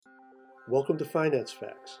Welcome to Finance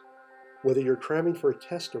Facts. Whether you're cramming for a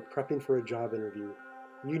test or prepping for a job interview,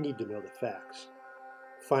 you need to know the facts.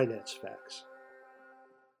 Finance Facts.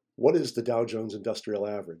 What is the Dow Jones Industrial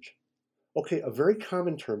Average? Okay, a very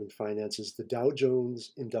common term in finance is the Dow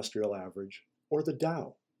Jones Industrial Average, or the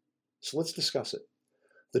Dow. So let's discuss it.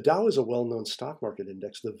 The Dow is a well-known stock market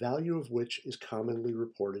index, the value of which is commonly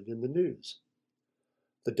reported in the news.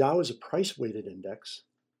 The Dow is a price-weighted index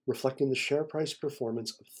reflecting the share price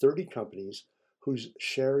performance of 30 companies whose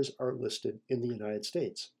shares are listed in the United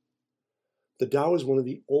States. The Dow is one of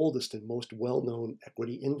the oldest and most well-known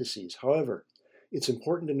equity indices. However, it's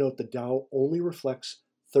important to note the Dow only reflects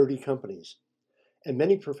 30 companies, and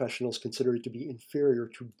many professionals consider it to be inferior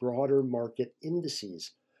to broader market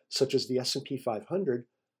indices, such as the S&P 500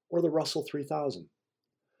 or the Russell 3000.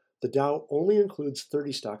 The Dow only includes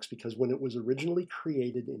 30 stocks because when it was originally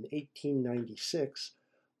created in 1896,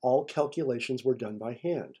 all calculations were done by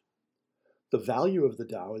hand. The value of the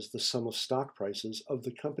Dow is the sum of stock prices of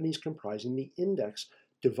the companies comprising the index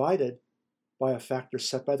divided by a factor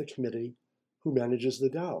set by the committee who manages the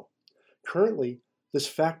Dow. Currently, this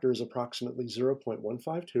factor is approximately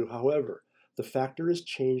 0.152. However, the factor is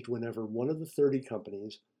changed whenever one of the 30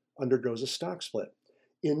 companies undergoes a stock split.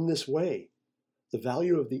 In this way, the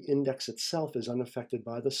value of the index itself is unaffected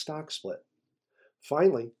by the stock split.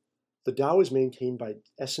 Finally, the Dow is maintained by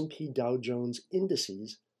S&P Dow Jones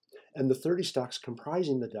Indices, and the 30 stocks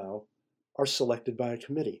comprising the Dow are selected by a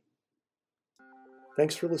committee.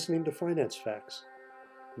 Thanks for listening to Finance Facts.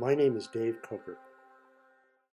 My name is Dave Coker.